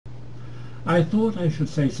I thought I should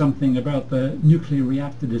say something about the nuclear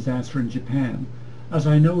reactor disaster in Japan, as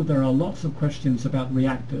I know there are lots of questions about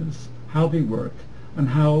reactors, how they work, and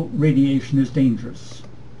how radiation is dangerous.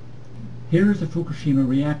 Here is the Fukushima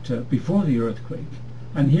reactor before the earthquake,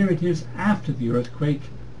 and here it is after the earthquake.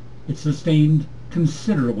 It sustained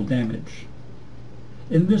considerable damage.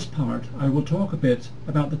 In this part, I will talk a bit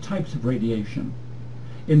about the types of radiation.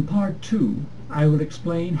 In part 2, I will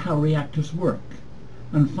explain how reactors work,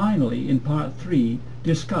 and finally, in part 3,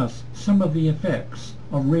 discuss some of the effects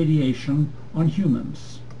of radiation on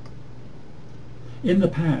humans. In the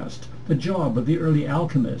past, the job of the early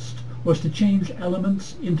alchemist was to change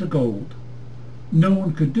elements into gold. No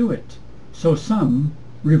one could do it, so some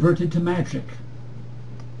reverted to magic.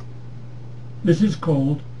 This is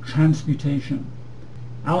called transmutation.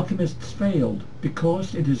 Alchemists failed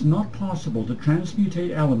because it is not possible to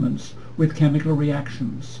transmutate elements with chemical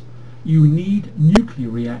reactions. You need nuclear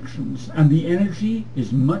reactions, and the energy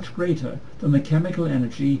is much greater than the chemical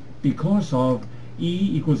energy because of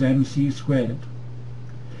E=mc².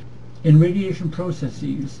 In radiation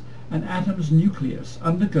processes, an atom's nucleus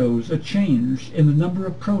undergoes a change in the number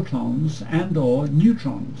of protons and/or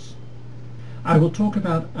neutrons. I will talk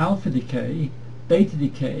about alpha decay, beta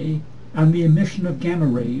decay, and the emission of gamma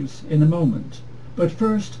rays in a moment. But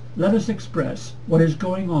first, let us express what is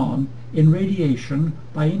going on in radiation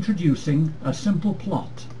by introducing a simple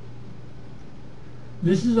plot.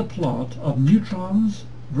 This is a plot of neutrons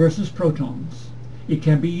versus protons. It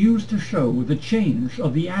can be used to show the change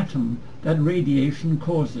of the atom that radiation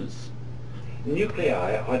causes. Nuclei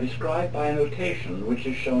are described by a notation which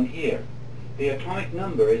is shown here. The atomic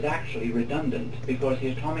number is actually redundant because the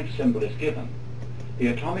atomic symbol is given. The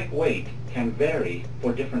atomic weight can vary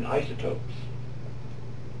for different isotopes.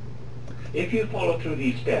 If you follow through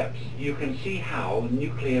these steps, you can see how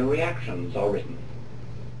nuclear reactions are written.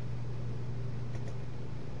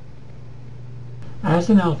 As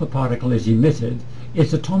an alpha particle is emitted,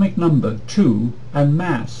 its atomic number 2 and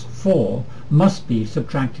mass 4 must be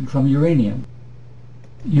subtracted from uranium.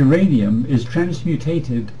 Uranium is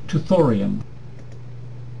transmutated to thorium.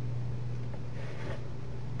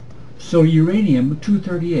 So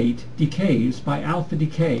uranium-238 decays by alpha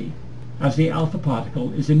decay as the alpha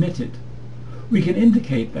particle is emitted. We can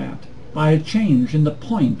indicate that by a change in the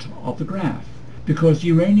point of the graph, because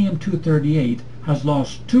uranium-238 has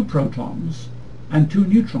lost 2 protons and 2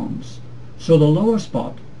 neutrons, so the lower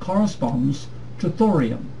spot corresponds to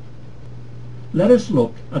thorium. Let us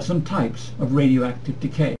look at some types of radioactive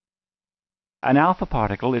decay. An alpha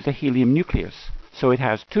particle is a helium nucleus, so it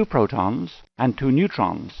has 2 protons and 2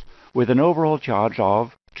 neutrons, with an overall charge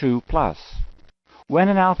of 2+. When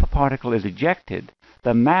an alpha particle is ejected,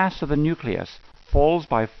 the mass of the nucleus falls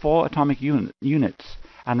by 4 atomic units,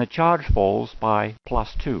 and the charge falls by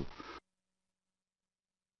 +2.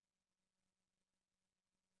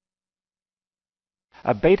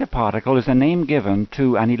 A beta particle is a name given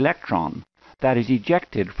to an electron that is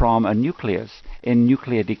ejected from a nucleus in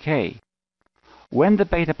nuclear decay. When the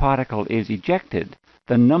beta particle is ejected,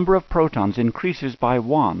 the number of protons increases by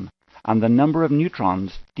 1, and the number of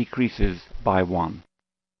neutrons decreases by 1.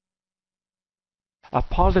 A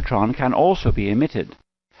positron can also be emitted.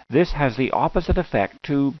 This has the opposite effect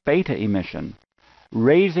to beta emission,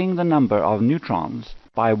 raising the number of neutrons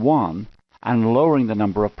by 1 and lowering the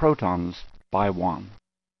number of protons by 1.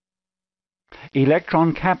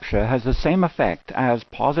 Electron capture has the same effect as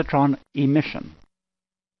positron emission.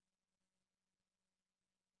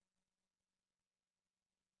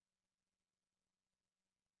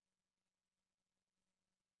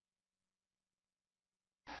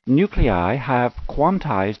 Nuclei have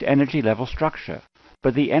quantized energy level structure,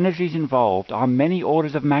 but the energies involved are many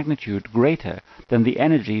orders of magnitude greater than the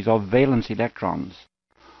energies of valence electrons.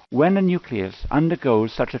 When a nucleus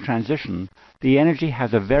undergoes such a transition, the energy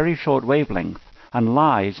has a very short wavelength and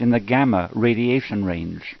lies in the gamma radiation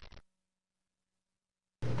range.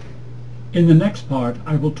 In the next part,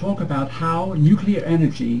 I will talk about how nuclear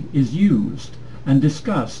energy is used and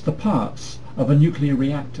discuss the parts of a nuclear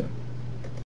reactor.